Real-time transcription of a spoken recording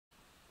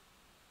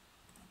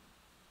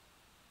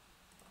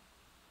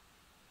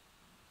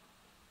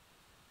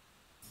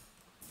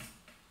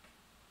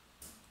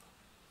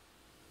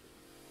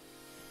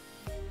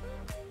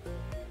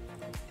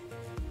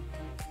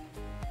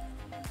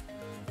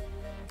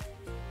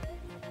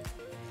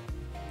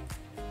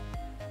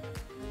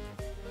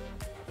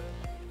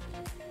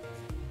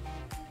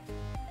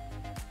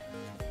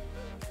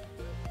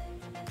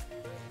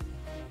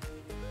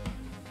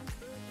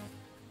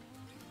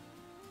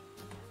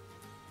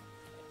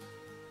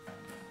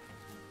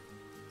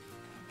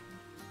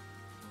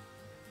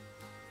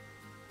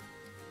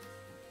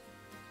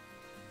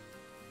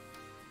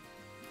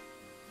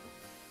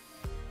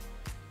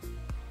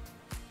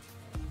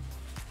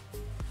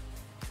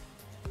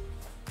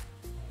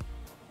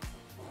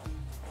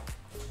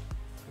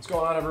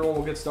going on, everyone?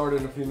 We'll get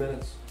started in a few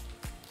minutes.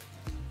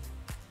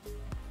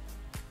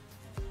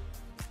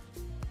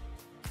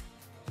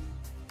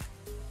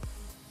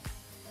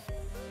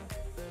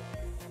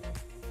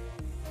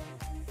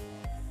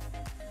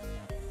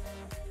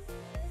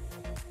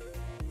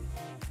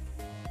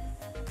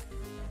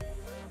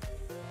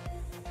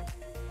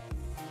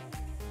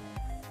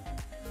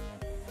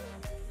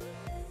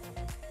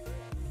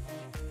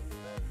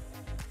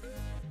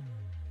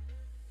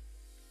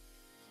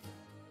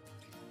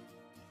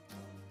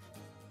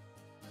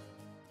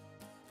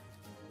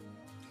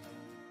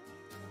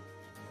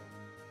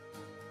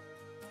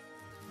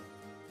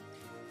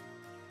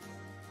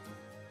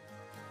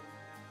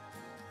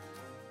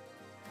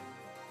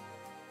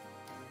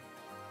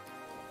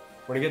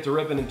 We're gonna get to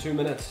ripping in 2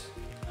 minutes.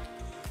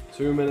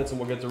 2 minutes and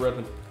we'll get to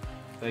ripping.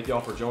 Thank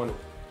y'all for joining.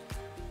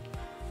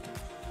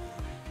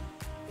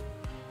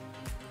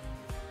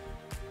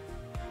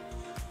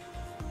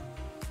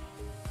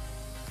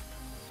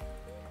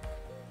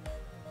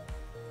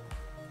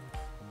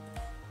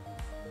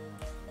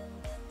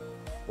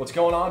 What's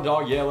going on,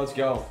 dog? Yeah, let's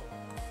go.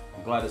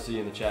 I'm glad to see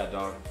you in the chat,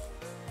 dog.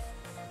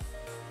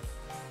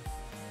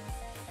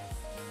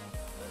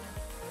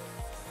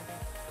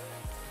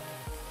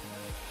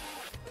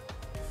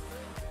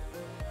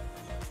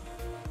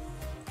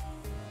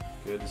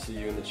 Good to see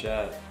you in the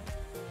chat.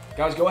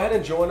 Guys, go ahead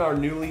and join our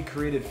newly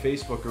created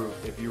Facebook group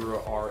if you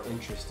are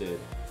interested.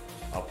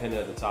 I'll pin it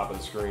at the top of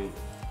the screen.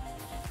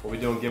 We'll be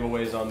doing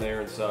giveaways on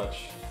there and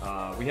such.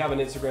 We have an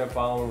Instagram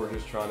following. We're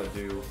just trying to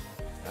do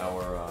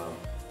our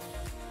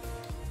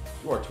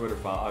Twitter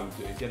follow.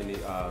 Get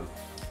a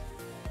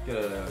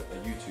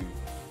YouTube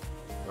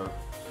or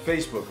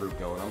Facebook group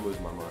going. I'm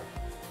losing my mind.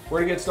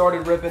 We're gonna get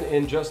started ripping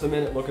in just a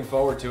minute. Looking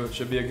forward to it.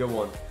 Should be a good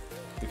one.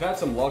 We've had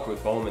some luck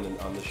with Bowman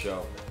on this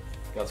show.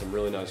 Got some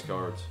really nice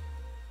cards.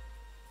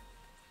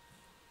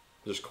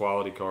 Just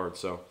quality cards,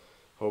 so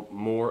hope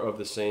more of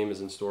the same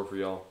is in store for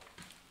y'all.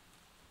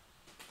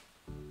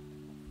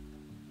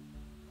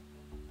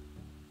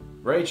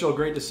 Rachel,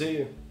 great to see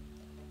you.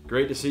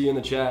 Great to see you in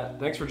the chat.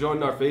 Thanks for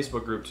joining our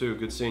Facebook group too.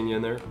 Good seeing you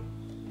in there.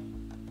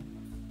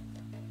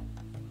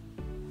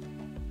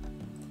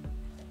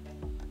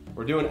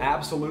 We're doing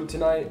Absolute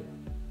tonight.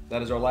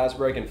 That is our last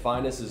break, and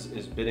Finest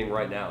is bidding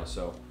right now,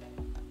 so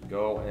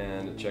go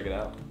and check it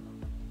out.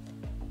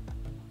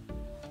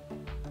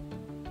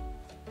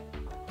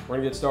 We're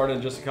gonna get started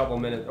in just a couple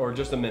minutes, or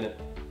just a minute.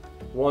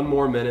 One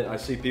more minute. I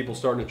see people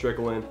starting to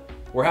trickle in.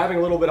 We're having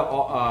a little bit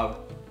of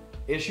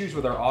issues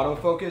with our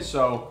autofocus,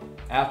 so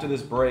after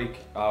this break,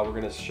 we're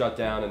gonna shut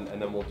down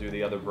and then we'll do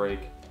the other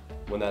break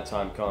when that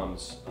time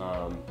comes.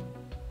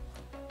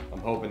 I'm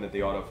hoping that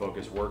the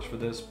autofocus works for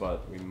this,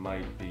 but we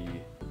might be,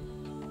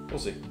 we'll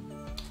see.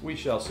 We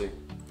shall see.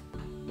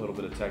 A little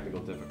bit of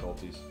technical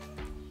difficulties.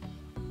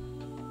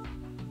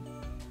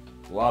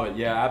 Love it.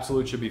 Yeah,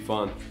 Absolute should be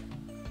fun.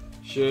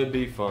 Should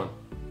be fun.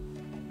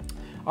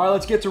 All right,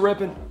 let's get to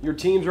ripping. Your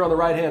teams are on the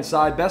right-hand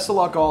side. Best of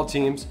luck, all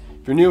teams.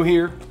 If you're new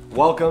here,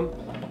 welcome.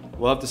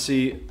 We'll have to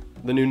see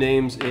the new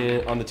names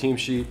on the team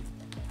sheet.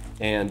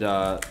 And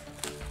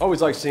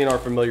always like seeing our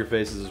familiar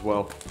faces as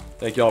well.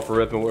 Thank you all for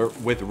ripping. We're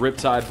with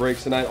Riptide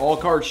breaks tonight. All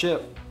card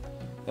ship.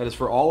 That is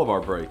for all of our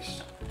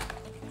breaks.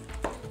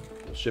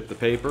 We'll ship the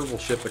paper. We'll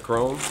ship the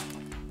chrome,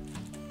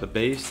 the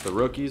base, the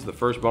rookies, the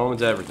first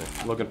Bowmans,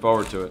 everything. Looking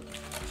forward to it.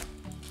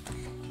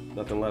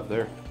 Nothing left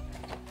there.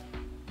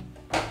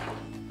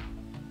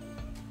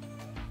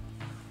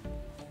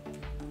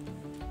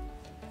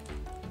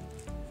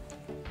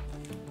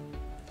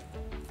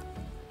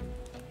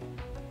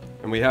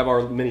 And we have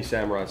our mini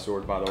samurai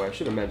sword, by the way. I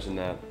should have mentioned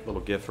that.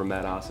 Little gift from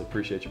Matt Ossett.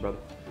 Appreciate you, brother.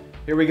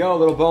 Here we go.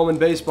 Little Bowman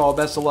baseball.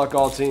 Best of luck,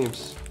 all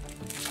teams.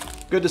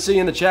 Good to see you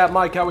in the chat,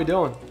 Mike. How we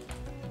doing?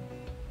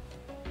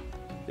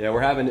 Yeah, we're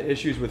having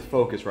issues with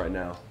focus right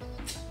now.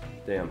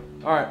 Damn.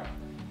 All right.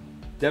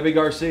 Debbie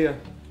Garcia,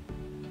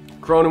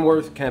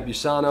 Cronenworth,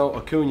 Campusano,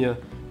 Acuna,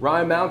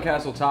 Ryan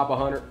Mountcastle, top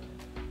 100.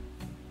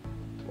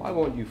 Why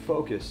won't you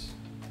focus?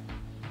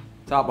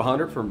 Top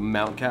 100 for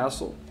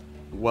Mountcastle,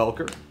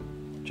 Welker,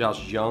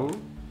 Josh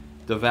Young,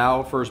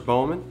 DeVal, first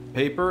Bowman,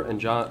 Paper, and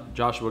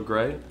Joshua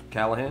Gray,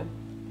 Callahan.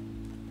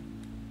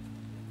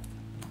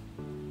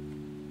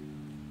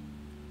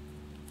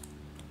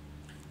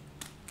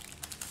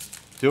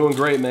 Doing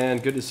great, man.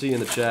 Good to see you in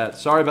the chat.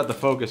 Sorry about the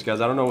focus,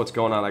 guys. I don't know what's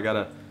going on. I got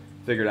to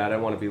figure it out. I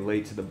don't want to be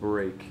late to the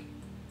break.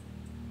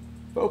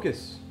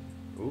 Focus.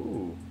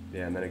 Ooh.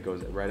 Yeah, and then it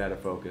goes right out of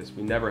focus.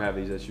 We never have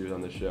these issues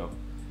on this show.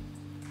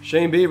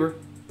 Shane Bieber,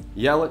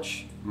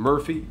 Yelich,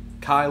 Murphy,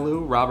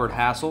 Kailu, Robert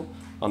Hassel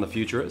on the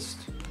Futurist,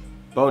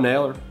 Bo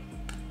Naylor,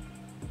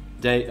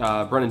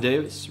 Brennan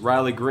Davis,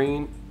 Riley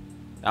Green,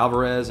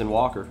 Alvarez, and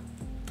Walker.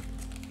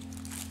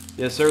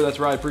 Yes, sir. That's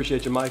right.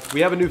 Appreciate you, Mike.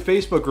 We have a new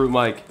Facebook group,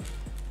 Mike,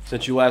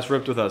 since you last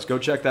ripped with us. Go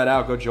check that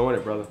out. Go join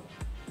it, brother.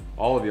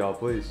 All of y'all,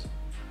 please.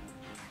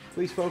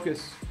 Please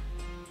focus.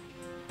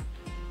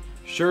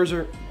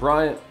 Scherzer,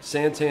 Bryant,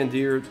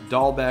 Santander,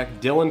 Dahlbeck,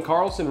 Dylan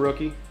Carlson,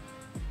 rookie.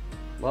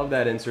 Love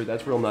that insert.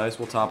 That's real nice.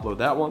 We'll top load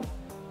that one.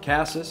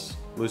 Cassis,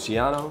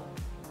 Luciano,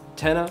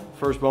 Tenna,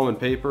 first Bowman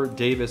paper,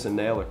 Davis and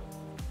Naylor.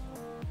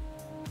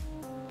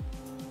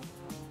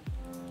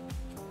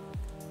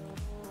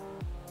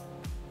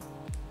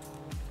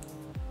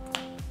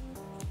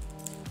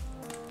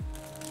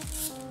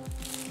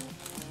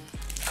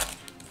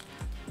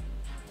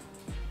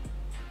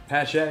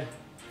 Pache,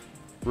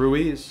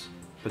 Ruiz,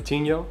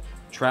 Patino,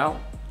 Trout.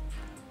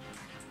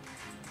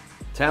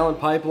 Talent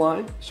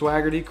Pipeline,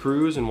 Swaggerty,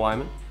 Cruz, and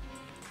Wyman.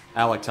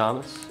 Alec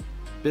Thomas,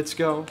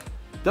 Bitsko,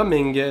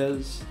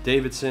 Dominguez,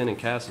 Davidson, and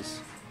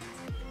Cassis.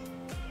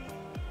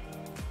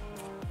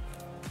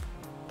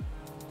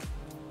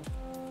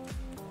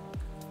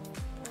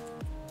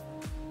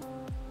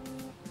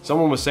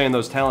 Someone was saying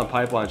those Talent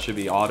Pipelines should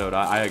be autoed.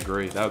 I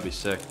agree. That would be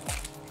sick.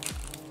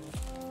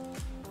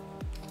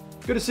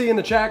 Good to see you in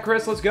the chat,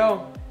 Chris. Let's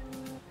go.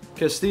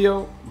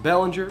 Castillo,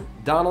 Bellinger,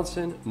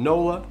 Donaldson,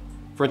 Nola,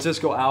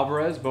 Francisco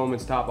Alvarez,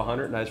 Bowman's top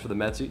 100. Nice for the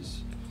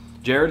Metsies.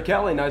 Jared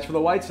Kelly, nice for the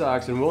White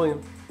Sox, and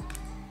William.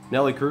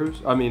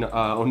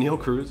 O'Neal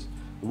Cruz,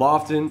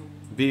 Lofton,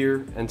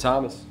 Beer, and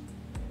Thomas.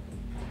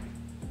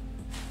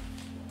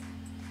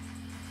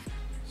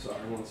 Sorry,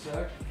 one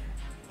sec.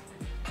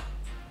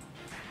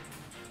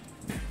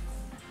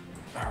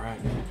 All right.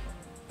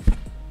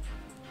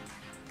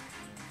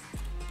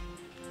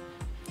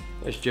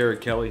 Nice Jared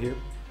Kelly here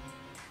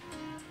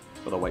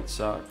for the White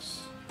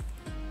Sox.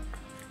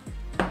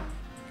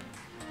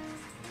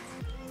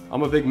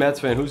 I'm a big Mets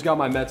fan. Who's got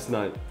my Mets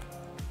tonight?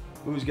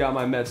 Who's got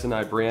my Mets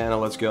tonight? Brianna,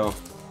 let's go.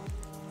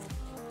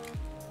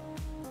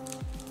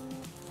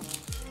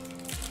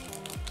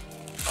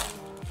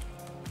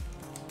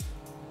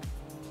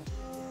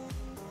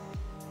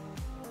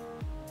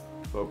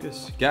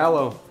 Focus.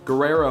 Gallo,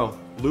 Guerrero,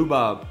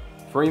 Lubob,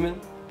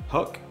 Freeman,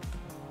 Hook,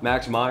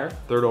 Max Meyer,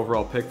 third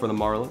overall pick for the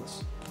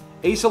Marlins.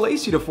 Asa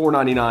Lacy to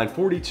 499,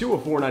 42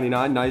 of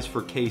 499, nice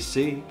for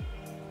KC.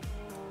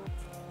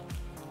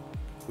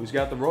 Who's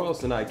got the Royals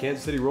tonight?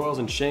 Kansas City Royals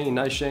and Shane.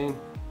 Nice, Shane.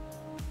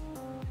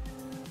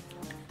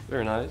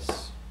 Very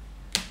nice.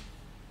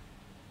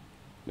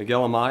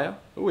 Miguel Amaya.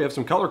 Oh, we have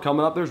some color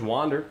coming up. There's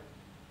Wander.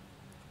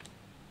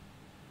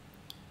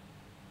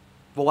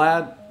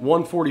 Vlad,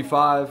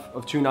 145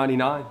 of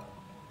 299.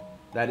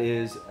 That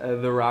is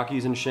the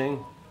Rockies and Shane.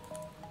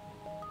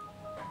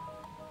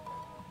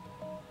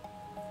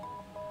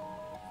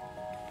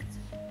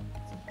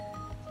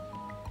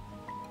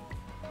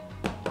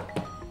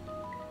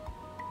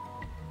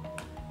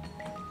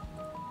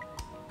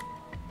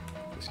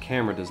 This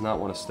camera does not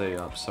want to stay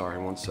up. Sorry,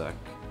 one sec.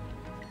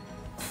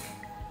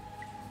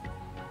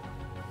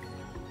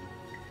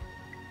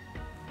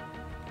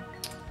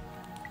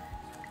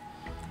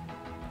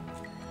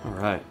 All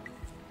right,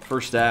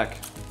 first stack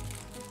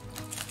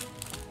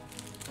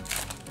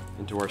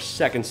into our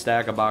second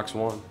stack of box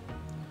one.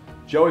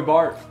 Joey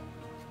Bart.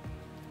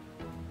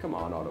 Come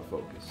on,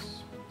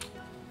 autofocus.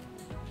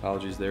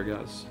 Apologies there,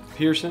 guys.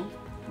 Pearson,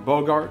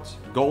 Bogarts,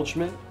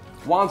 Goldschmidt,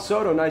 Juan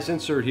Soto, nice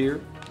insert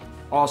here.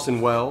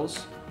 Austin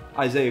Wells,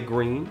 Isaiah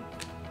Green,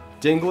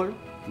 Dingler,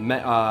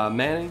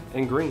 Manning,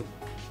 and Green.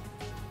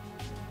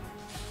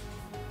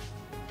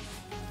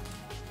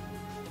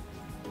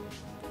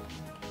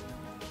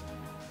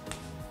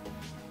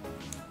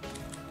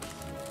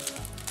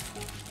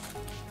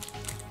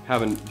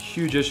 Having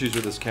huge issues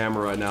with this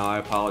camera right now. I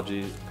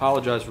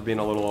apologize for being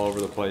a little all over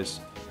the place.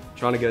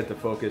 Trying to get it to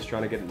focus,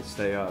 trying to get it to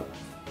stay up.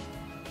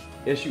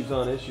 Issues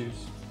on issues.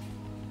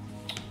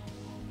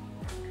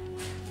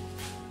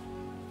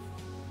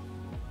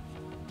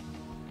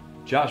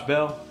 Josh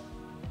Bell,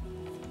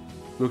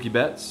 Mookie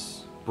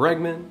Betts,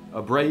 Bregman,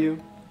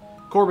 Abreu,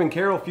 Corbin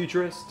Carroll,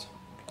 Futurist,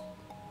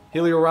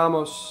 Helio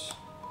Ramos,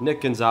 Nick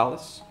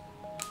Gonzalez,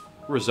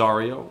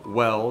 Rosario,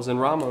 Wells,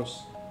 and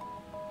Ramos.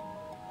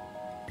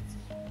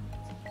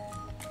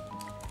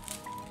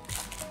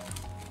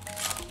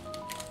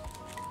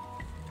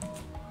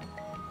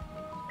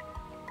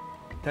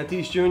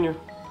 Tatis Jr.,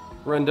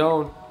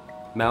 Rendon,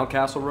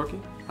 Mountcastle rookie,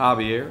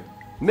 Javier,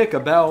 Micah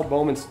Bell,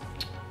 Bowman's.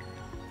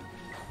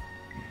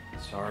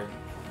 Sorry.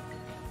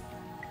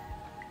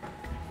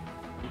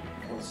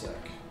 One sec.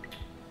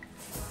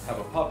 Have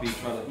a puppy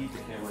trying to eat the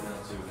camera now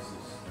too. This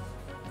is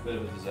a bit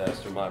of a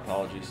disaster. My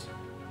apologies.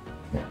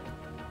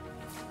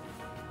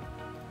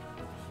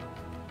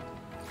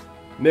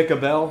 Micah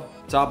Bell,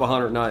 top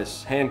 100,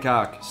 nice.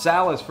 Hancock,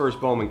 Salas, first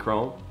Bowman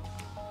Chrome.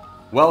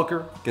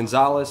 Welker,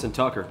 Gonzalez, and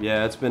Tucker.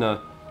 Yeah, it's been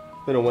a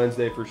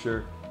Wednesday for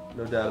sure.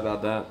 No doubt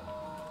about that.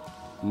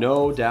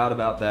 No doubt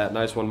about that.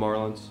 Nice one,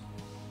 Marlins.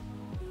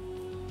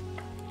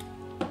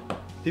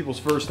 People's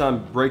first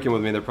time breaking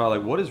with me, they're probably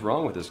like, what is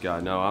wrong with this guy?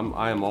 No,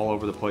 I am all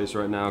over the place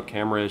right now.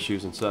 Camera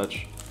issues and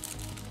such.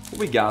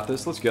 We got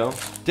this. Let's go.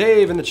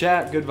 Dave in the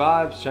chat. Good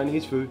vibes.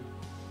 Chinese food.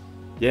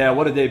 Yeah,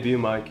 what a debut,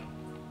 Mike.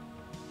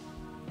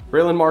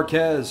 Braylon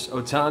Marquez,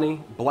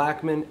 Otani,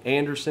 Blackman,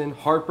 Anderson,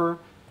 Harper,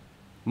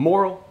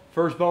 Morrill.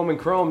 First Bowman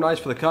Chrome, nice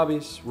for the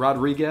Cubbies.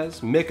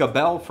 Rodriguez, Micah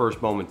Bell,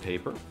 first Bowman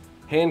paper.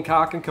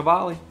 Hancock and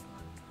Cavalli.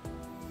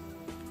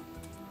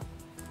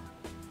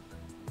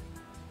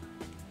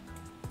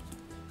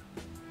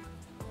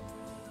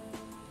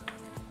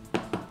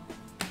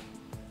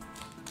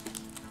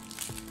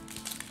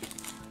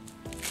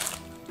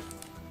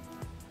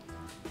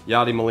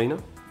 Yadi Molina,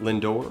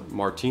 Lindor,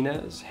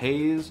 Martinez,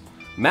 Hayes,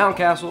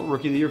 Mountcastle,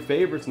 Rookie of the Year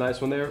favorites.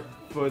 Nice one there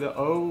for the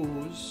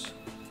O's.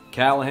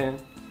 Callahan,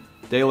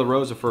 De La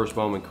Rosa, first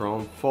Bowman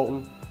Chrome,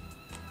 Fulton,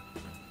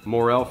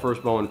 Morel,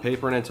 first Bowman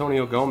paper, and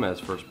Antonio Gomez,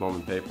 first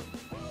Bowman paper.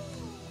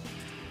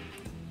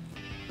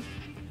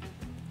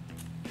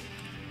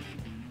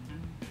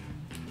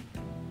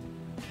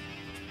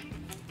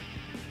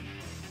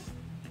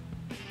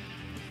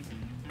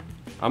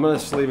 I'm going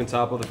to sleeve and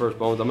top load the first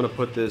Bowmans. I'm going to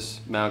put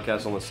this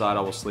Mountcastle on the side. I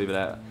will sleeve it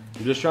at.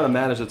 I'm just trying to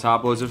manage the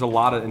top loads. There's a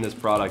lot in this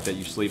product that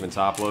you sleeve and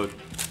top load.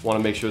 Want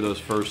to make sure those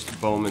first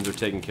Bowmans are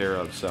taken care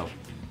of. So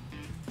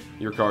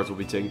your cards will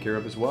be taken care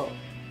of as well.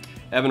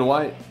 Evan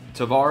White,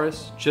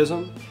 Tavares,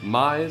 Chisholm,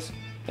 Mize.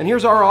 And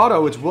here's our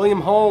auto. It's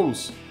William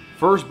Holmes.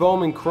 First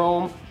Bowman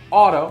Chrome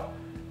auto.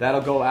 That'll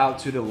go out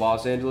to the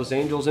Los Angeles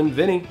Angels and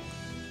Vinny.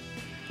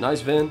 Nice,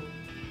 Vin.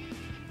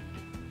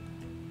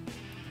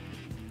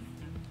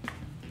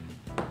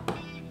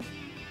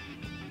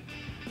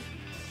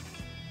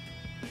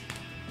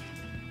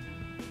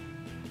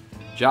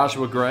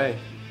 Joshua Gray,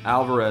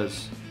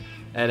 Alvarez,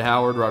 Ed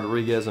Howard,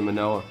 Rodriguez, and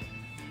Manoah.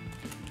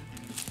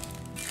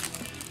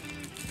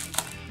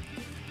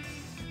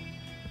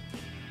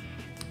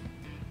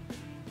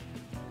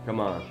 Come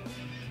on.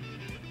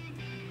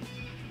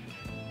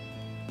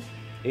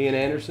 Ian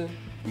Anderson,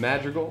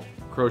 Madrigal,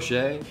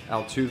 Crochet,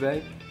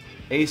 Altuve,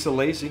 Asa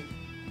Lacy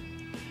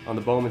on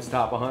the Bowman's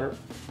top 100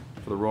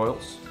 for the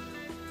Royals.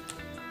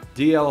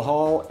 DL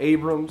Hall,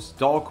 Abrams,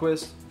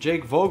 Dahlquist,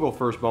 Jake Vogel,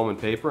 first Bowman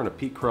paper, and a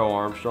Pete Crow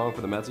Armstrong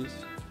for the Metsies.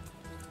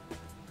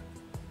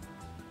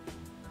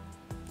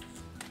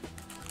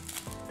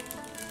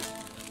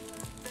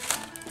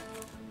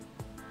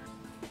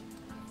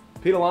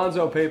 Pete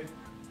Alonso paper.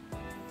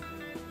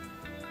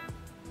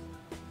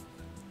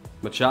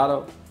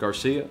 Machado,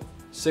 Garcia,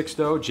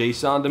 Sixto,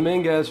 Jason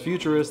Dominguez,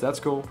 futurist,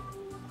 that's cool.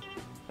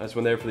 Nice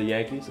one there for the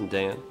Yankees and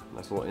Dan.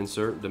 Nice little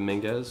insert,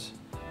 Dominguez.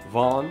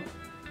 Vaughn,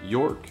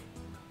 York,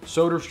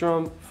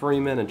 Soderstrom,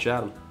 Freeman, and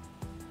Chatham.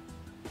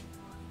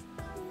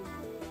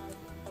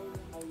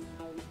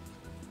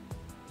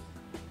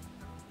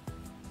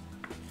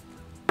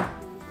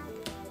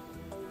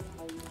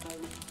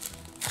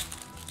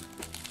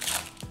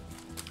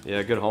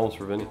 Yeah, good Holmes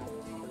for Vinny.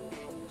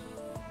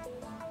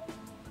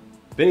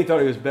 Vinny thought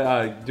he was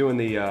doing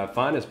the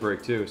finest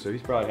break too, so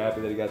he's probably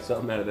happy that he got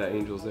something out of that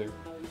Angels there.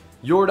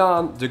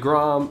 Jordan,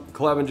 DeGrom,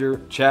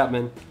 Clevenger,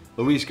 Chapman,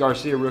 Luis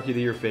Garcia, Rookie of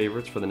the Year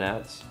favorites for the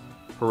Nats.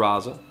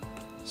 Peraza,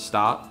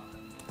 Stott,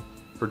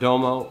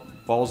 Perdomo,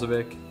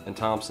 Balzovic, and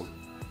Thompson.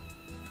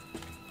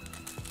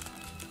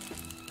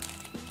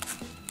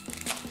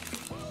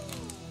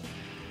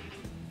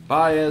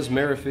 Baez,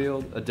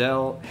 Merrifield,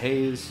 Adele,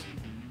 Hayes,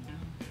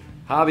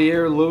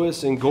 Javier,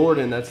 Lewis, and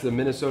Gordon. That's the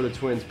Minnesota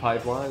Twins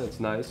pipeline.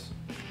 That's nice.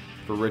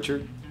 For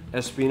Richard,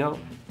 Espino,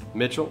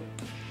 Mitchell,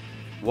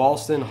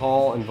 Walston,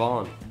 Hall, and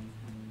Vaughn.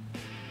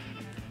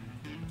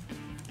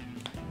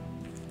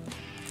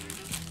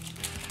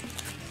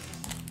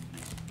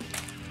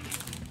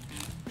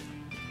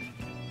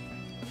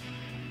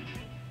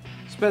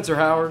 Spencer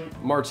Howard,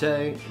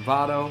 Marte,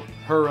 Votto,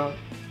 Hura,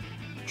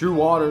 Drew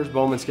Waters,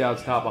 Bowman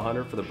Scouts top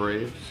 100 for the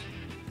Braves,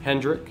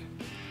 Hendrick,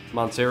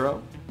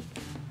 Montero,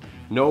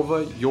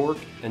 Nova, York,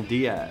 and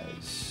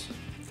Diaz.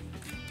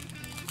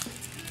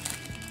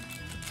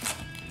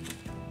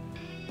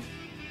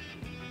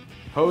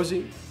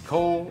 Posey,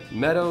 Cole,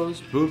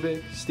 Meadows,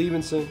 Bubik,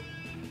 Stevenson,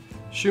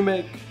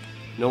 Shoemake,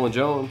 Nolan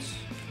Jones,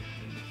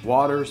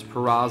 Waters,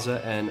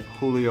 Peraza, and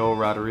Julio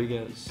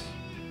Rodriguez.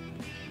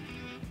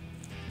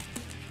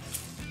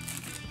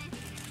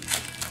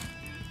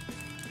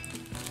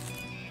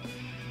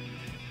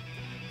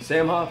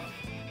 Sam Huff,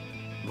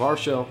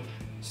 Varsho,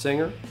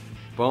 Singer,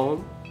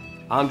 Bone,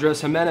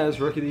 Andres Jimenez,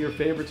 Rookie of the Year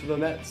favorites for the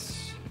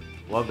Mets.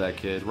 Love that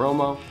kid.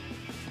 Romo,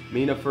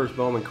 Mina, first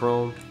Bowman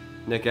Chrome,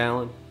 Nick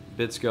Allen,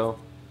 Bitsko,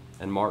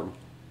 and Martin.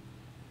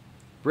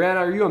 Brianna,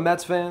 are you a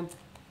Mets fan?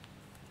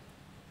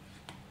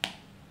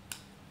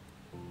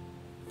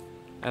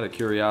 Out of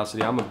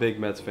curiosity, I'm a big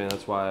Mets fan,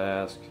 that's why I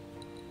ask.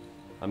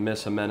 I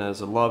miss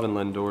Jimenez. I love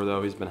Lindor,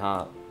 though. He's been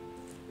hot.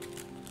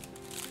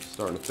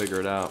 Starting to figure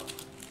it out.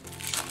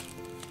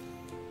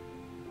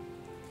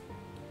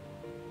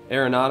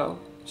 Arenado,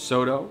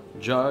 Soto,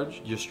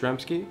 Judge,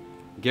 Yastrzemski,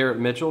 Garrett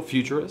Mitchell,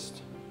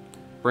 futurist,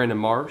 Brandon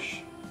Marsh,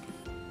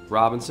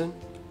 Robinson,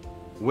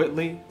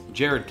 Whitley,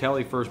 Jared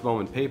Kelly, first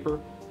Bowman paper,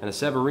 and a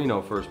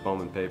Severino, first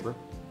Bowman paper.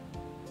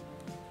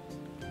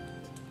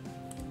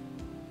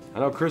 I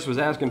know Chris was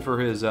asking for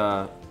his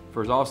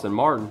Austin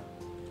Martin.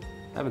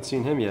 Haven't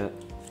seen him yet.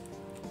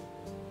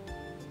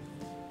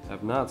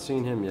 Have not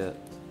seen him yet.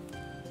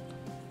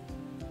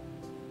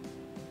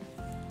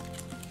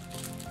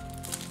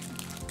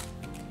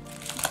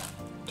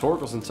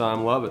 Torkelson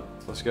time, love it.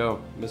 Let's go.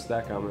 Missed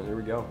that comment. Here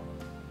we go.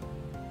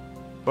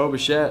 Bo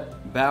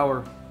Bichette,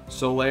 Bauer,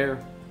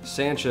 Soler,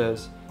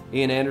 Sanchez,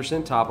 Ian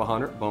Anderson, top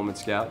 100, Bowman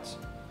Scouts.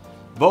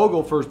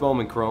 Vogel, first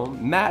Bowman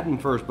Chrome. Madden,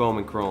 first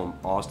Bowman Chrome.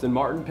 Austin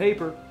Martin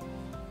paper.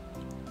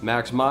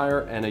 Max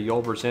Meyer, and a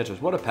Yolbert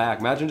Sanchez. What a pack.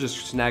 Imagine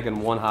just snagging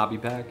one hobby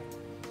pack.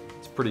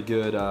 It's pretty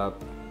good,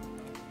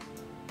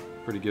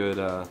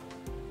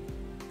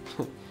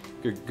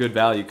 good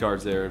value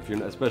cards there,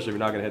 especially if you're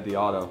not going to hit the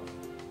auto.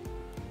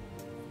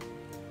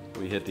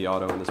 We hit the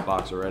auto in this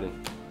box already.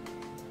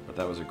 But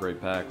that was a great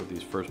pack with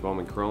these first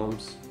Bowman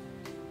Chromes.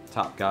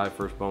 Top guy,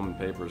 first Bowman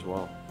paper as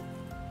well.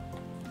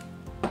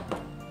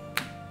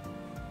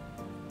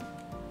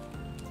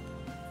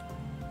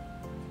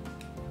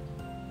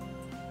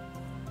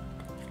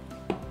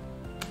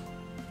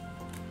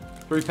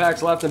 Three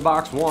packs left in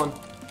box one.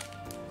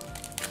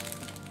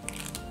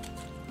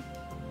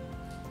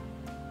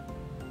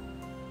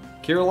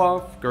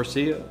 Kirilov,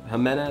 Garcia,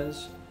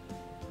 Jimenez.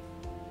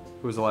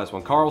 Who was the last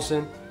one?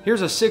 Carlson.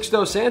 Here's a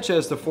Sixto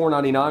Sanchez to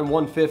 $4.99,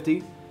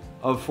 150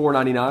 of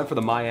 $4.99 for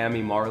the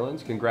Miami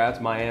Marlins. Congrats,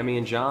 Miami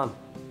and John.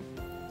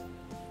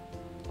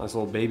 Nice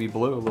little baby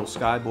blue, a little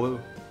sky blue.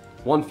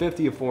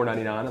 150 of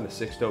 $4.99 on the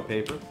Sixto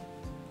paper.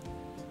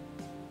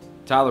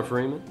 Tyler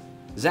Freeman.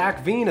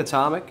 Zach Veen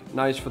Atomic,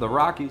 nice for the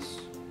Rockies.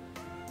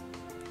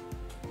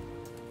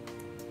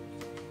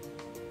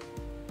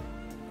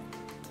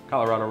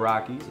 Colorado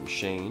Rockies and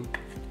Shane.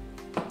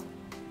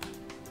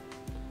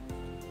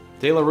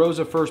 De La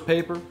Rosa first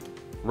paper.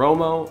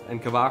 Romo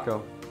and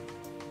Cavaco.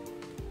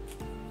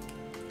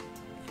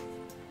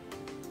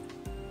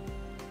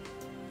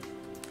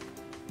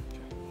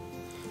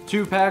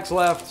 Two packs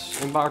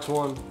left in box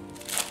one.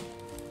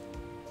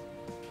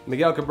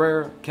 Miguel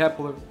Cabrera,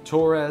 Kepler,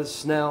 Torres,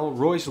 Snell,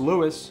 Royce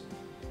Lewis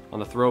on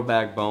the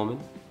throwback Bowman.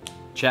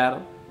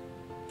 Chatham,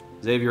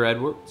 Xavier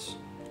Edwards,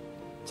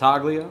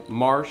 Taglia,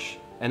 Marsh,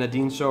 and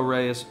Adinso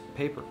Reyes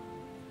paper.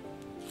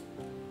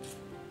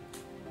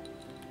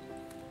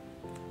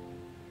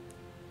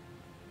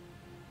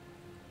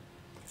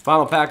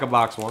 Final pack of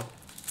box one.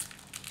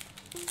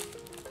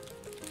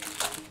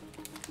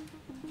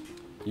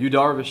 Yu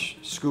Darvish,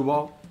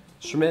 Skubal,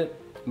 Schmidt,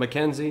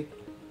 McKenzie,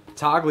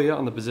 Taglia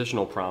on the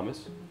positional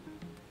promise.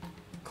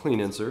 Clean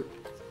insert.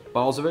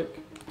 Balzovic,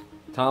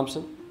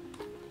 Thompson,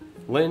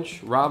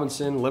 Lynch,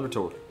 Robinson,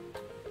 Liberatore.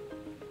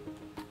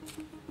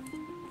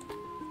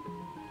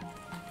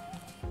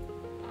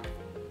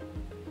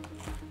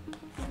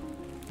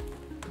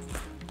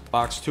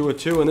 Box 2 of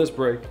 2 in this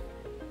break.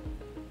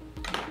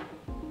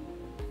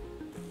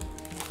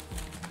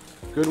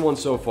 Good one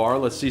so far.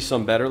 Let's see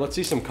some better. Let's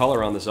see some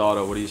color on this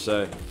auto. What do you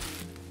say?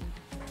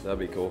 That'd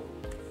be cool.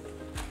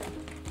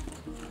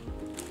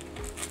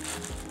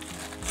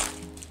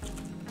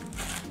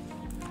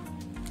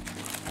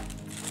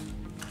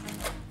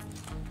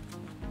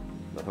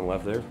 Nothing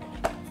left there.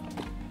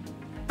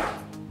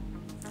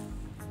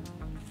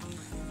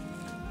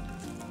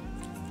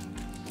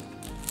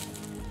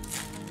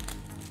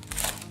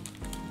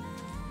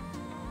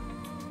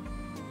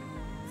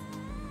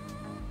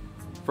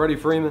 Freddie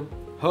Freeman,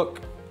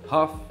 Hook,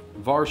 Huff,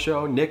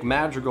 Varsho, Nick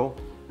Madrigal,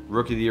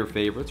 Rookie of the Year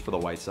favorites for the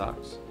White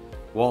Sox.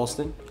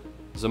 Walston,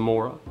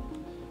 Zamora,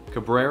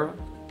 Cabrera,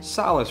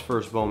 Salas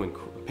first Bowman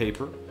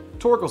paper,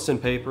 Torkelson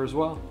paper as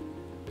well.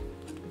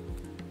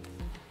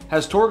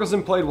 Has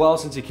Torkelson played well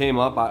since he came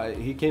up?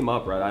 He came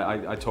up,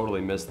 right? I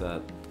totally missed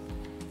that.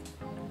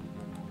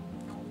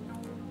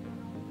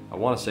 I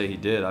want to say he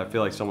did. I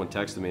feel like someone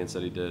texted me and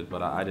said he did,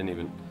 but I didn't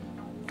even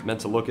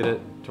meant to look at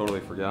it. Totally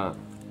forgot.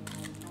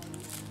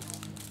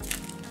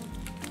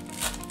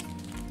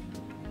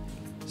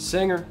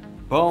 Singer,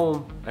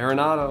 Bohm,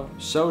 Arenado,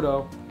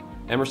 Soto,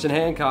 Emerson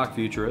Hancock,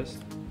 Futurist,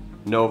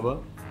 Nova,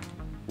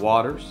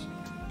 Waters,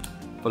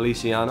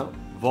 Feliciano,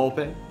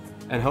 Volpe,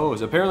 and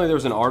Hose. Apparently there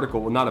was an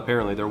article, well not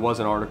apparently, there was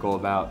an article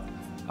about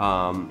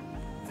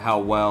how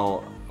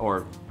well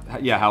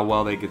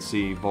they could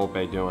see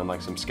Volpe doing,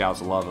 like some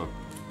scouts love him.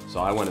 So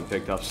I went and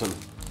picked up some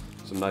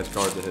nice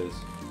cards of his.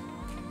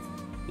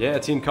 Yeah,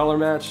 team color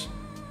match,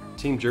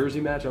 team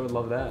jersey match, I would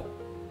love that.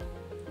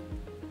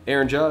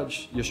 Aaron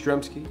Judge,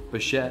 Yastrzemski,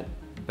 Bichette,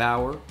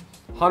 Bauer,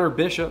 Hunter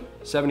Bishop,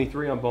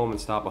 73 on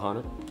Bowman's top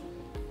 100.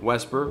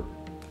 Westberg,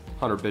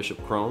 Hunter Bishop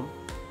Chrome,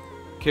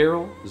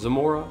 Carroll,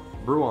 Zamora,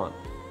 Bruin.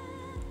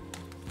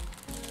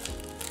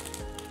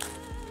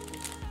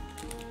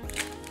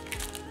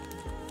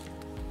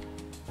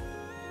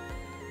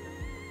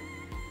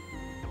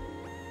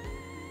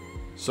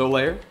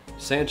 Soler,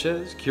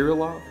 Sanchez,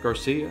 Kirilov,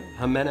 Garcia,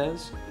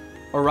 Jimenez,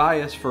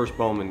 Arias first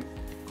Bowman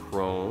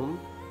Chrome.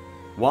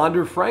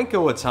 Wander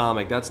Franco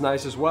Atomic, that's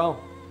nice as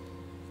well.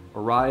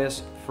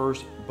 Arias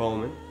first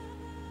Bowman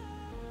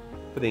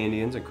for the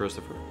Indians and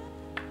Christopher.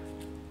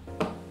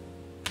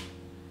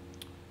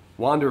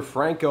 Wander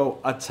Franco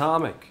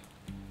Atomic.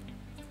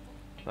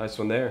 Nice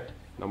one there.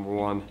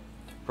 #1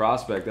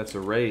 prospect, that's a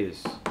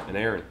Rays and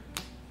Aaron.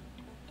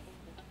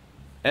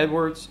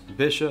 Edwards,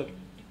 Bishop,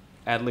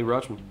 Adley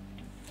Rutschman.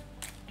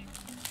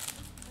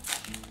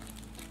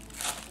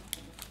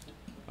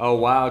 Oh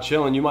wow,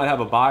 chillin', you might have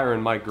a buyer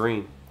in Mike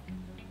Green.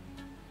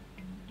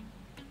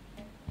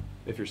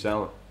 If you're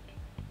selling.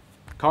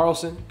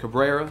 Carlson,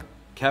 Cabrera,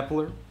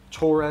 Kepler,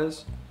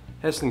 Torres,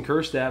 Heston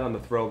Kjerstad on the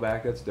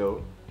throwback, that's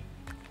dope.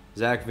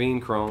 Zach Veen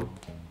Chrome,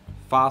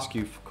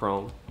 Foscue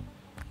Chrome,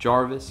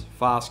 Jarvis,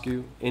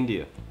 Foscue,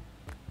 India.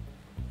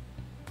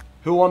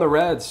 Who on the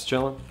Reds,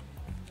 chillin'?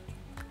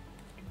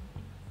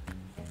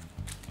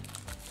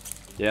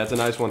 Yeah, it's a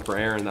nice one for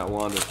Aaron, that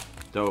Wander.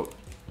 Dope.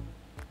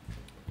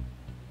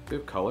 We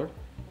have color?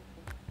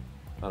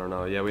 I don't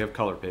know. Yeah, we have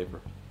color paper.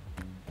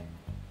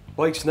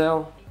 Blake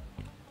Snell,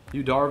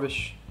 Yu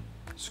Darvish,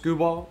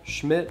 Skubal,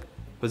 Schmidt,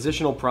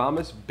 Positional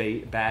Promise,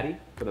 Batty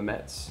for the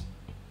Mets.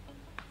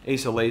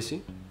 Asa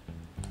Lacy,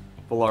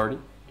 Velarde.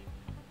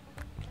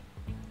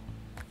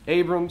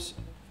 Abrams,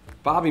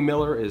 Bobby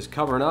Miller is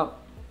covering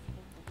up.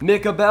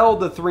 Nick Abel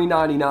to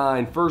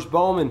 399, first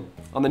Bowman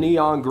on the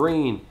neon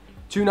green.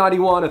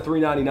 291 to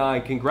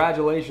 399.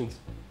 Congratulations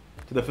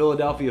to the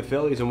Philadelphia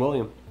Phillies and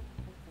William.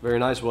 Very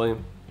nice,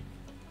 William.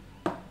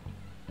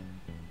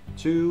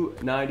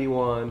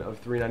 291 of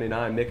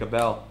 399. Nick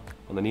Abel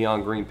on the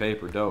neon green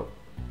paper. Dope.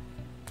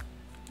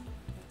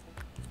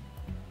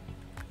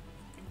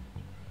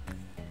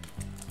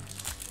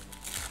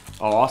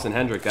 Oh, Austin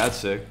Hendrick. That's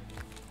sick.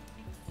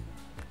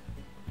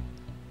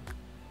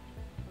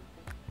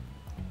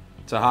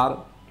 Tejada,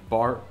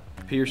 Bart,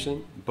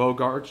 Pearson,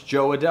 Bogarts,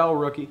 Joe Adell,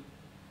 rookie.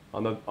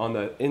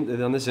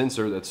 On this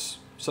insert, that's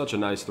such a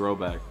nice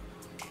throwback.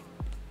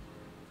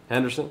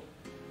 Henderson,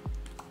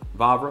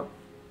 Vavra,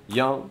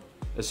 Young,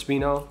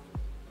 Espino,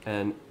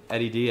 and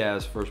Eddie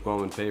Diaz, first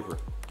Bowman paper.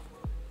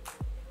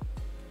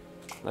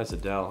 Nice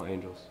Adele,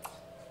 Angels.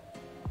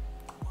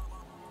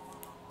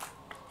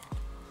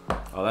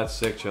 Oh, that's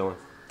sick, chillin'.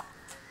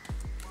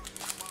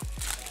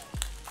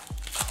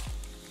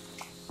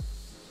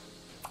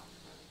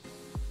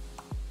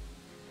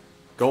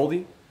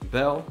 Goldie,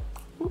 Bell,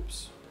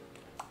 whoops.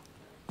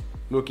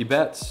 Mookie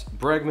Betts,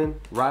 Bregman,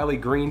 Riley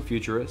Green,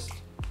 futurist.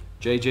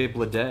 JJ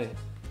Bleday,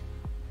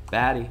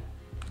 Batty,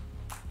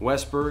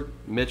 Westberg,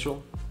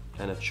 Mitchell,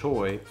 and a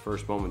Choi,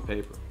 first Bowman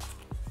paper.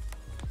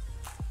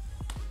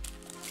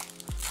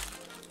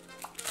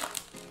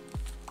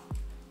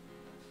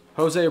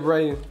 Jose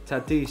Abreu,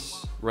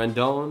 Tatis,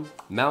 Rendon,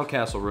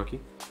 Mountcastle rookie.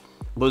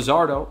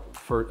 Luzardo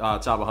for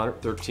top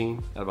 100,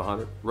 13 out of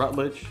 100.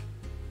 Rutledge,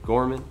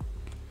 Gorman,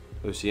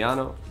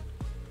 Luciano.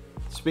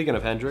 Speaking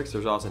of Hendricks,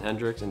 there's Austin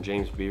Hendricks and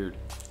James Beard.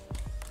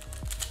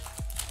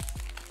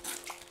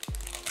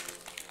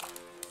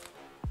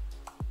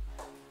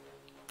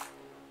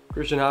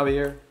 Christian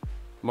Javier,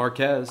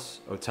 Marquez,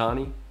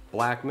 Otani,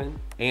 Blackman,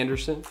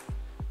 Anderson,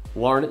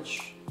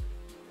 Larnach.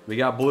 We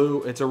got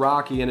blue, it's a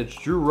Rocky, and it's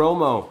Drew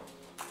Romo.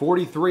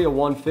 43 of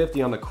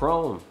 150 on the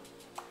chrome.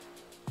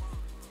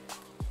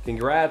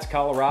 Congrats,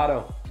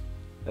 Colorado.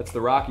 That's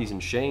the Rockies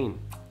and Shane.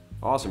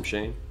 Awesome,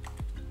 Shane.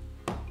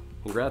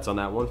 Congrats on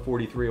that one.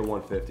 43 of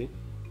 150.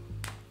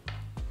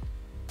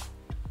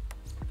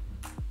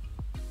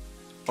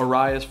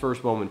 Arias,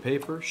 first Bowman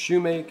paper.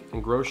 Shoemake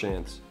and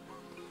Groshans.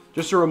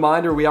 Just a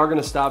reminder, we are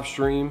going to stop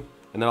stream,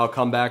 and then I'll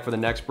come back for the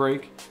next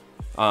break.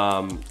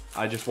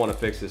 I just want to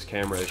fix this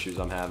camera issues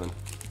I'm having.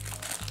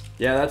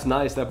 Yeah, that's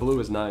nice. That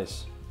blue is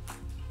nice.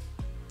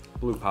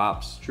 Blue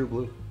pops. True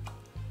blue.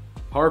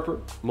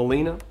 Harper,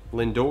 Molina,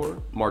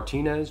 Lindor,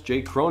 Martinez,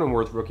 Jake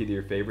Cronenworth, Rookie of the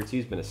Year favorites.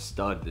 He's been a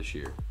stud this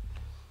year.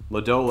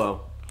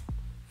 Lodolo,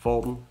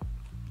 Fulton,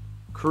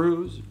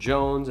 Cruz,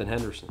 Jones, and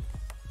Henderson.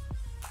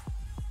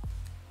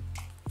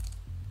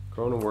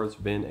 Cronenworth's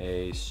been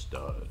a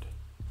stud.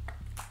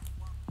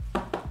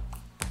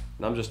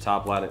 And I'm just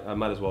top loading. I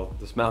might as well.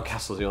 This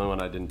Mountcastle's the only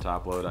one I didn't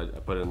top load. I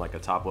put it in like a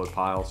top load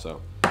pile,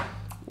 so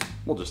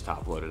we'll just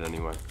top load it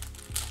anyway.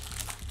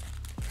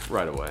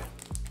 Right away.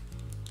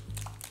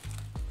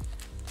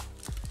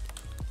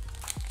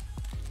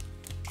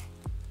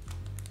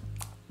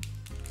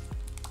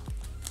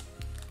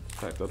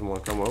 Pack doesn't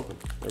want to come open.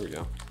 There we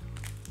go.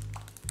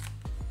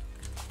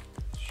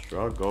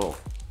 Struggle.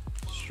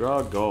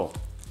 Struggle.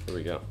 Here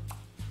we go.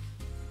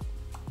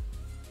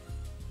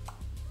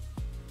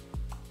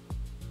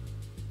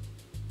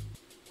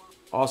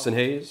 Austin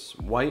Hayes,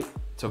 White,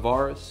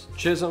 Tavares,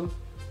 Chisholm,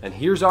 and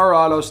here's our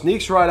auto.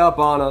 Sneaks right up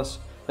on us.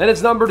 Then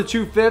it's number to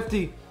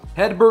 250.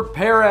 Hedbert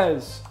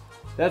Perez.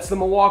 That's the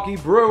Milwaukee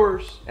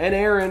Brewers. And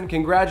Aaron,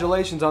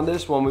 congratulations on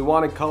this one. We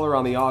wanted color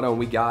on the auto and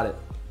we got it.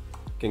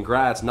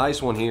 Congrats.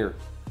 Nice one here.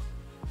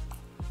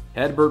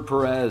 Hedbert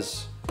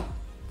Perez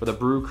for the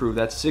Brew Crew.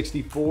 That's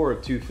 64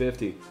 of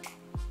 250.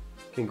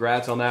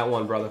 Congrats on that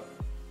one, brother.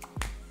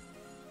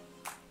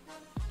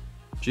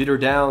 Jeter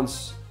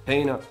Downs,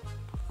 Pena,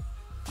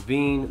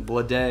 Veen,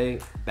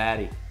 Bleday,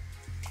 Batty.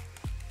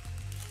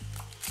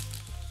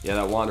 Yeah,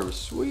 that Wander was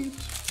sweet.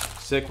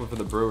 Sick one for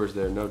the Brewers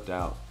there, no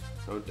doubt.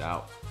 No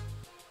doubt.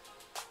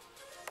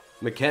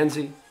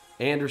 McKenzie,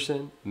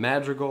 Anderson,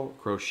 Madrigal,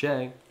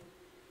 Crochet.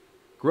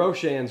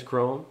 Grosjean's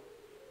chrome.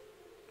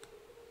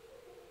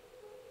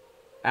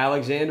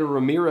 Alexander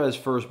Ramirez,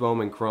 first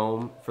Bowman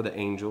chrome for the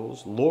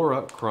Angels.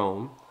 Laura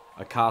chrome.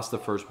 Acosta,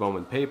 first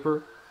Bowman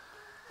paper.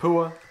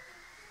 Pua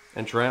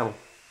and Trammell.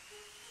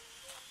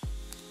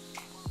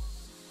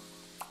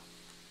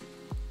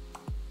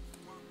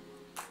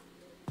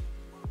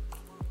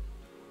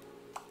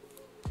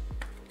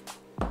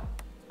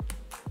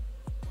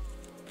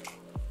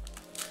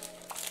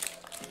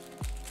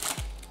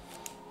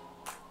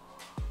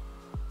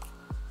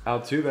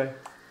 Altuve,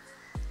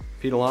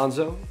 Pete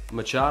Alonso,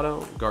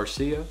 Machado,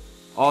 Garcia,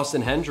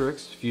 Austin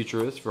Hendricks,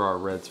 futurist for our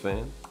Reds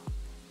fan.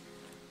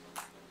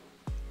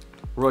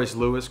 Royce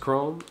Lewis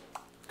Chrome,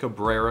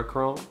 Cabrera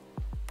Chrome,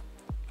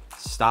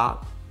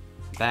 Stott,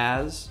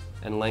 Baz,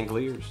 and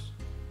Langeliers.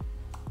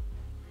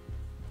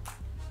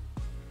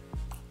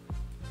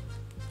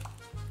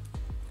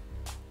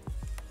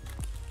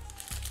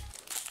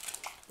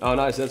 Oh,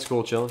 nice. That's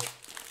cool, chillin'.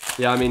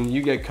 Yeah, I mean,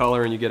 you get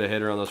color and you get a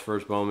hitter on those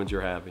first Bowmans,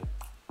 you're happy.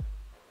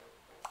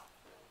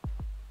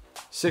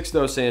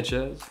 Sixto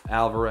Sanchez,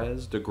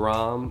 Alvarez,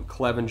 DeGrom,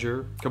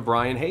 Clevenger,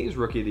 Cabrian Hayes,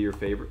 Rookie of the Year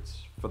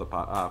favorites for the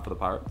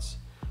Pirates.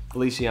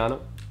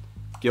 Feliciano,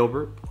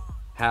 Gilbert,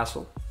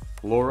 Hassel,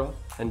 Laura,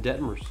 and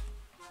Detmers.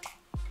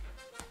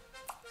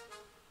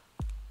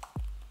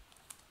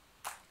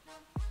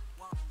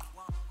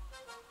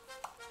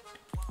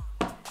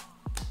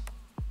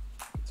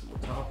 Get some more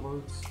top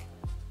loads.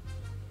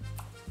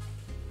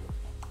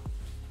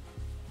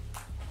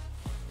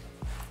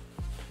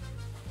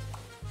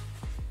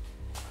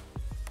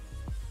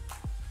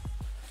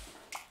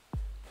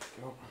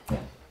 Go.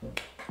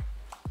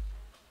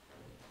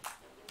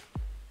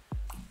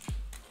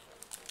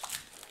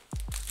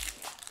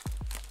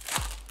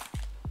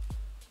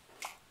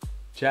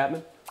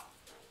 Chapman,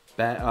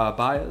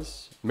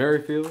 Baez,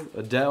 Merrifield,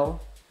 Adele,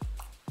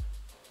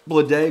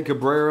 Blade,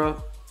 Cabrera,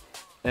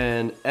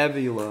 and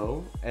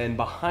Evilo. And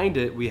behind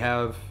it, we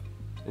have,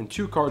 in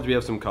 2 cards, we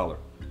have some color.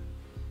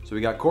 So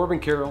we got Corbin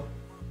Carroll.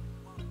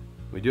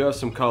 We do have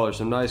some color,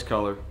 some nice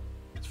color.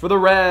 It's for the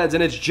Reds,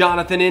 and it's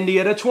Jonathan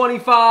India to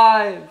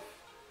 25.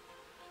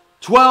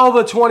 12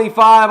 to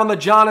 25 on the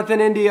Jonathan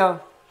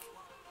India.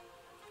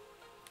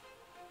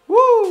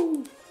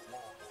 Woo!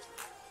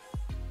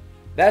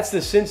 That's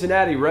the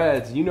Cincinnati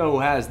Reds. You know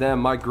who has them.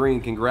 Mike Green,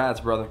 congrats,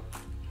 brother.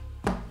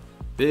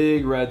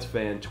 Big Reds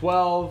fan.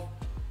 12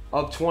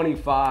 of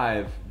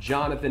 25.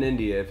 Jonathan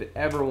India. If it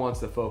ever wants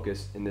to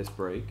focus in this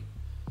break,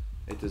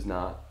 it does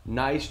not.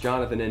 Nice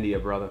Jonathan India,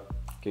 brother.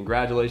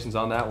 Congratulations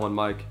on that one,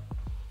 Mike.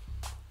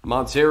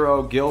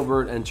 Montero,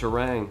 Gilbert, and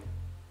Terang.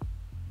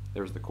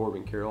 There's the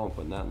Corbin Carroll. I'm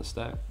putting that in the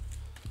stack.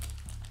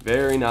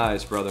 Very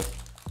nice, brother.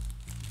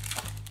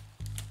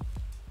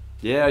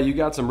 Yeah, you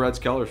got some Reds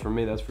colors from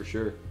me, that's for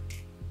sure.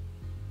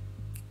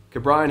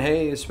 Cabrian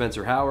Hayes,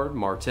 Spencer Howard,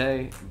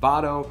 Marte,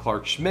 Votto,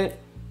 Clark Schmidt,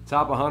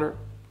 Top 100,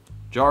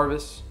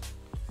 Jarvis,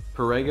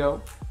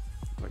 Perego.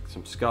 Like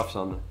some scuffs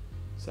on the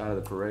side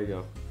of the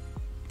Perego.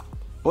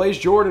 Blaze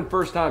Jordan,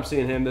 first time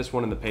seeing him. This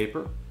one in the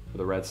paper for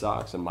the Red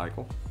Sox and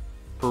Michael.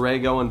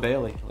 Perego and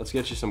Bailey. Let's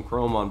get you some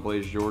chrome on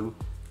Blaze Jordan.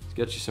 Let's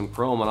get you some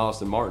chrome on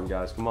Austin Martin,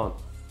 guys. Come on.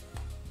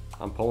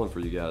 I'm pulling for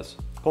you guys.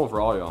 Pulling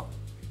for all y'all.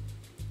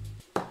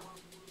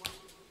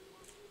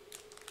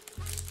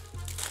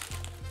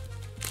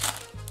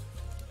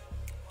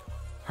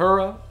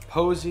 Hura,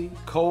 Posey,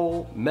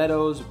 Cole,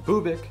 Meadows,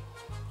 Bubik,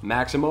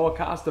 Maximo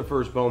Acosta,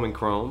 first Bowman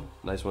Chrome.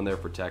 Nice one there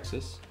for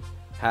Texas.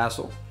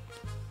 Hassel,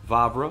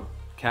 Vavra,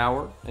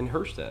 Cower, and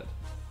Herstead.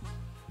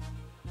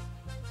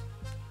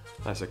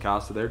 Nice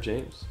Acosta there,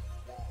 James.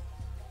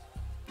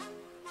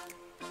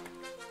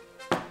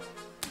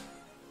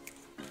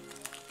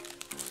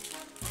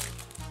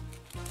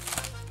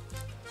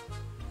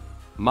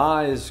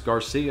 Mize,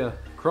 Garcia,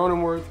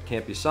 Cronenworth,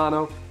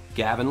 Campisano,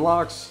 Gavin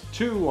Lux,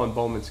 2 on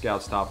Bowman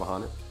Scouts Top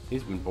 100.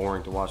 He's been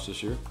boring to watch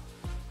this year.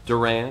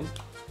 Duran,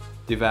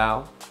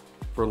 DeVal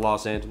for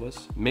Los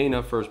Angeles.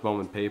 Mena, first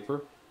Bowman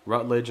paper.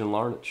 Rutledge and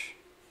Larnach.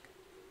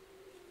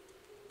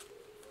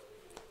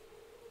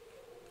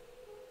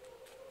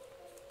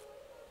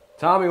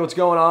 Tommy, what's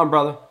going on,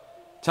 brother?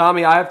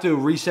 Tommy, I have to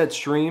reset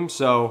stream,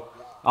 so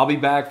I'll be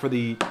back for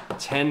the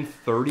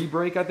 10:30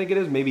 break, I think it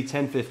is, maybe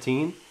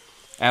 10:15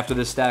 after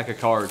this stack of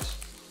cards.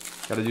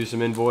 Got to do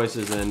some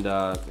invoices and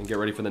get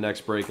ready for the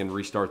next break and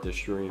restart this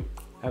stream.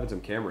 Having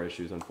some camera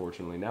issues,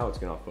 unfortunately. Now it's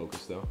going to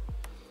focus, though.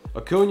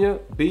 Acuna,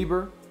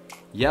 Bieber,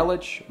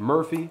 Yelich,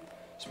 Murphy,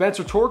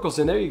 Spencer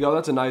Torkelson. There you go.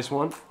 That's a nice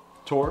one.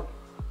 Torque,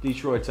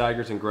 Detroit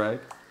Tigers, and Greg.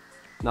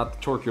 Not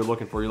the torque you're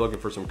looking for. You're looking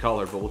for some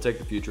color, but we'll take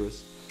the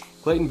Futurists.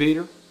 Clayton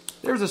Beater.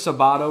 There's a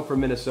Sabato from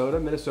Minnesota.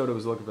 Minnesota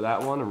was looking for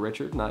that one. And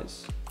Richard,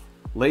 nice.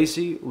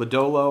 Lacey,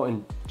 Lodolo,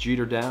 and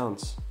Jeter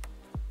Downs.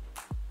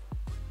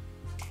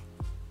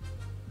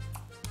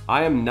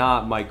 I am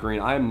not, Mike Green,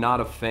 I am not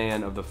a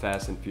fan of the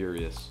Fast and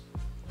Furious.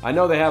 I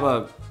know they have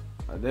a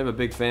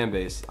big fan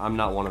base. I'm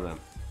not one of them.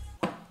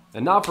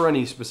 And not for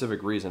any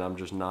specific reason. I'm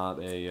just not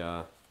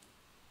an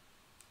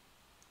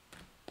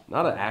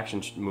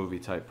action movie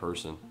type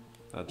person.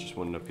 That just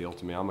wouldn't appeal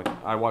to me.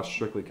 I watch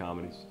strictly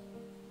comedies.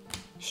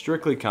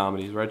 Strictly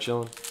comedies, right,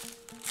 chillin'?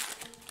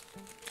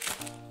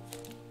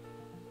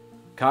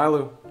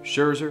 Kylo,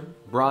 Scherzer,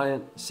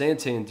 Bryant,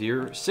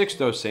 Santander,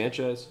 Sixto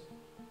Sanchez.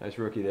 Nice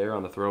rookie there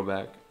on the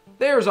throwback.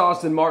 There's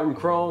Austin Martin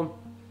Chrome.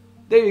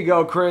 There you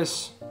go,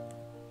 Chris.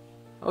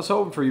 I was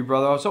hoping for you,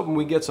 brother. I was hoping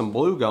we'd get some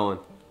blue going.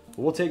 But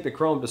we'll take the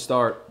Chrome to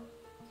start.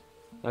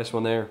 Nice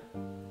one there.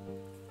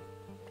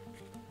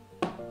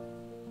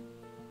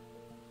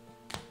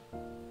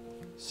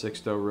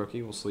 Sixto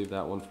rookie. We'll sleeve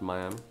that one from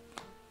Miami.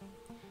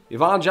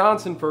 Yvonne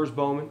Johnson, first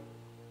Bowman.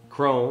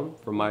 Crone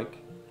for Mike.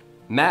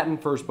 Matten,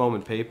 first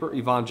Bowman paper.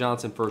 Yvonne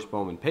Johnson, first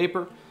Bowman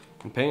paper.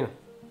 And Payne.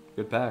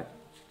 Good pack.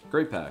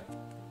 Great pack.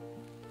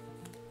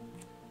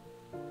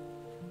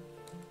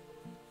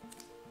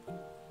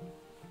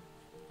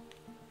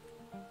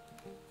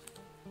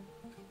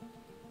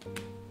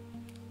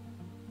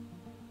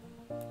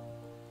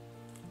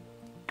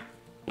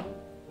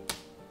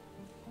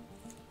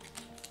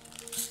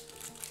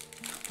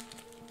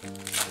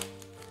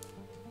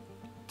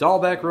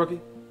 Dahlbeck,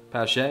 rookie.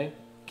 Pache.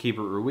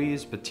 Keeper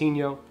Ruiz.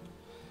 Patino.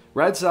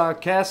 Red Sox,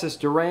 Cassis,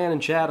 Duran,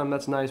 and Chatham.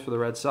 That's nice for the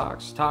Red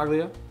Sox.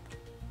 Taglia.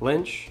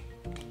 Lynch.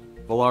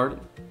 Velarde.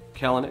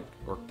 Kelenic.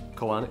 Or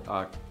Kelenic.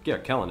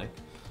 Kelenic.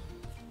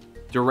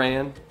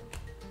 Duran.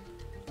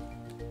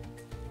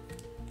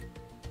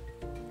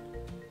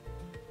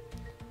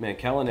 Man,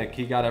 Kelenic,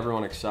 he got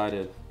everyone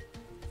excited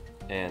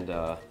and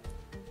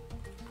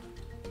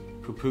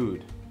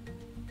poo-pooed,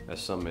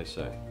 as some may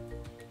say.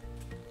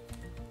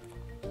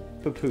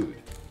 Poo-pooed.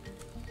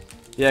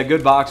 Yeah,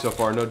 good box so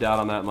far, no doubt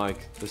on that,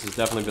 Mike. This has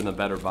definitely been the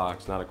better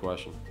box, not a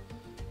question.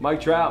 Mike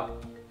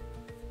Trout,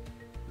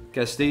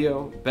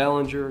 Castillo,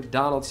 Bellinger,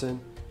 Donaldson.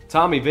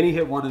 Tommy, Vinny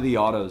hit one of the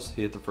autos.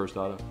 He hit the first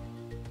auto.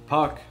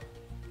 Puck,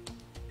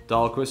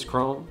 Dahlquist,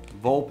 Chrome,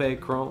 Volpe,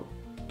 Chrome,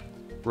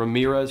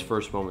 Ramirez,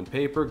 first Bowman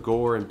paper,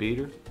 Gore, and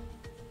Beater.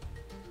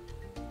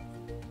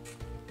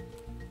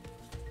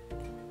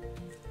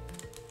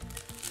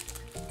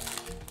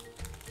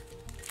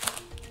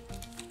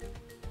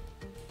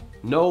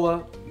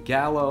 Nola,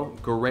 Gallo,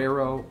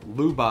 Guerrero,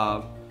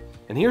 Lubov,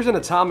 and here's an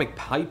atomic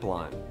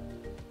pipeline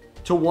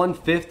to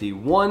 150.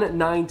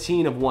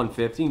 119 of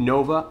 150.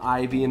 Nova,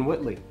 Ivy, and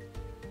Whitley.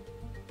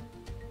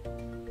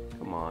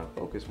 Come on,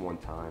 focus one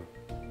time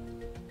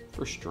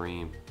for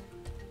stream.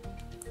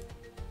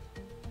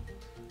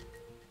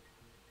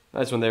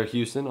 Nice one there,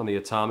 Houston, on the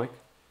atomic.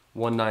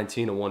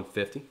 119 of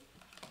 150.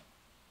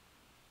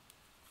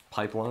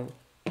 Pipeline.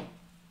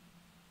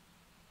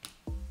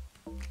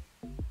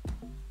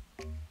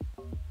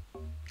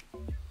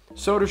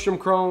 Soderstrom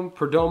Chrome,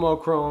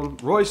 Perdomo Chrome,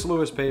 Royce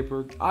Lewis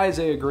paper,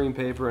 Isaiah Green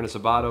paper, and a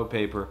Sabato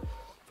paper.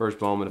 First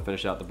Bowman to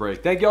finish out the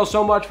break. Thank you all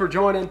so much for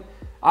joining.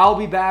 I'll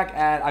be back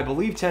at, I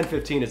believe,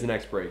 10:15 is the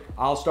next break.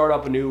 I'll start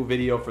up a new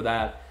video for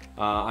that.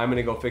 I'm going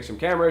to go fix some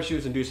camera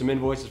issues and do some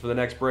invoices for the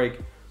next break.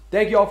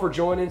 Thank you all for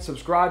joining.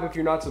 Subscribe if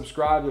you're not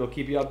subscribed. It'll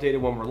keep you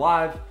updated when we're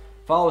live.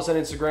 Follow us on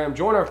Instagram.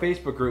 Join our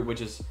Facebook group,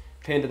 which is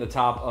pinned at the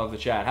top of the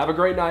chat. Have a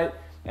great night.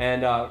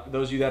 And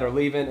those of you that are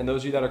leaving and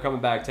those of you that are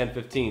coming back,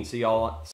 10:15. See y'all.